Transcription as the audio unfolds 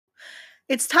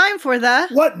It's time for the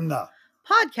What in the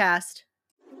podcast.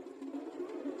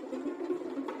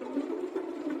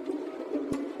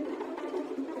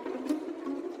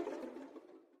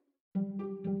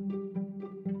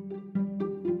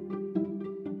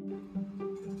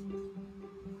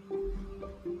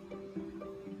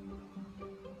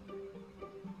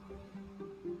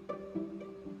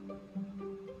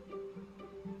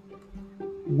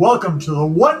 Welcome to the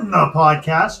What in the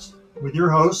podcast with your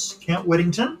hosts, Kent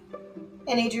Whittington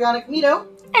And Adriana Camito.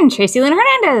 And Tracy Lynn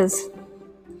Hernandez.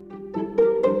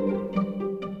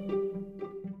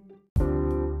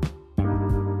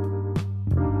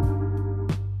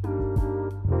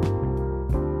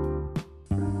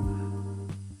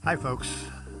 Hi, folks.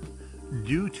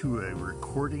 Due to a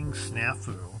recording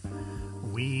snafu,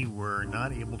 we were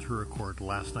not able to record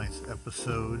last night's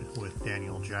episode with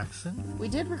Daniel Jackson. We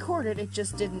did record it, it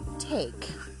just didn't take.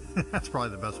 That's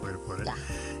probably the best way to put it.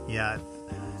 Yeah.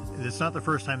 It's not the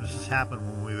first time this has happened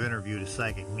when we've interviewed a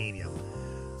psychic medium.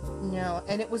 No,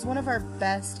 and it was one of our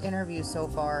best interviews so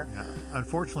far. Yeah.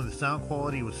 Unfortunately, the sound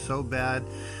quality was so bad,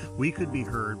 we could be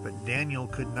heard, but Daniel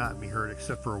could not be heard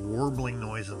except for a warbling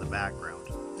noise in the background.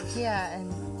 Yeah,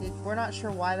 and we're not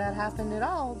sure why that happened at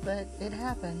all, but it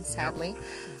happened, sadly.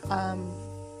 Yep.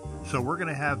 So we're going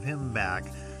to have him back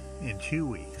in 2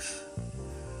 weeks.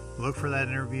 Look for that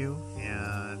interview,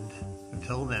 and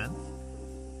until then,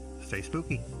 stay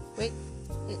spooky. Wait,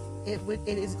 it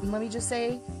is. Let me just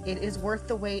say, it is worth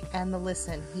the wait and the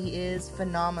listen. He is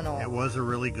phenomenal. It was a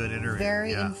really good interview.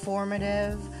 Very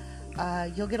informative.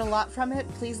 You'll get a lot from it.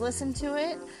 Please listen to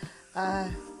it.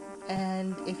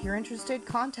 And if you're interested,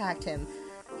 contact him.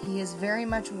 He is very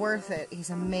much worth it. He's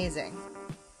amazing.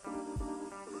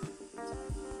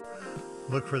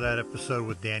 Look for that episode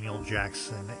with Daniel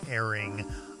Jackson airing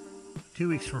 2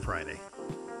 weeks from Friday,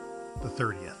 the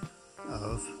 30th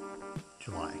of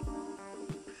July.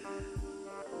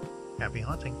 Happy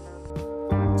hunting.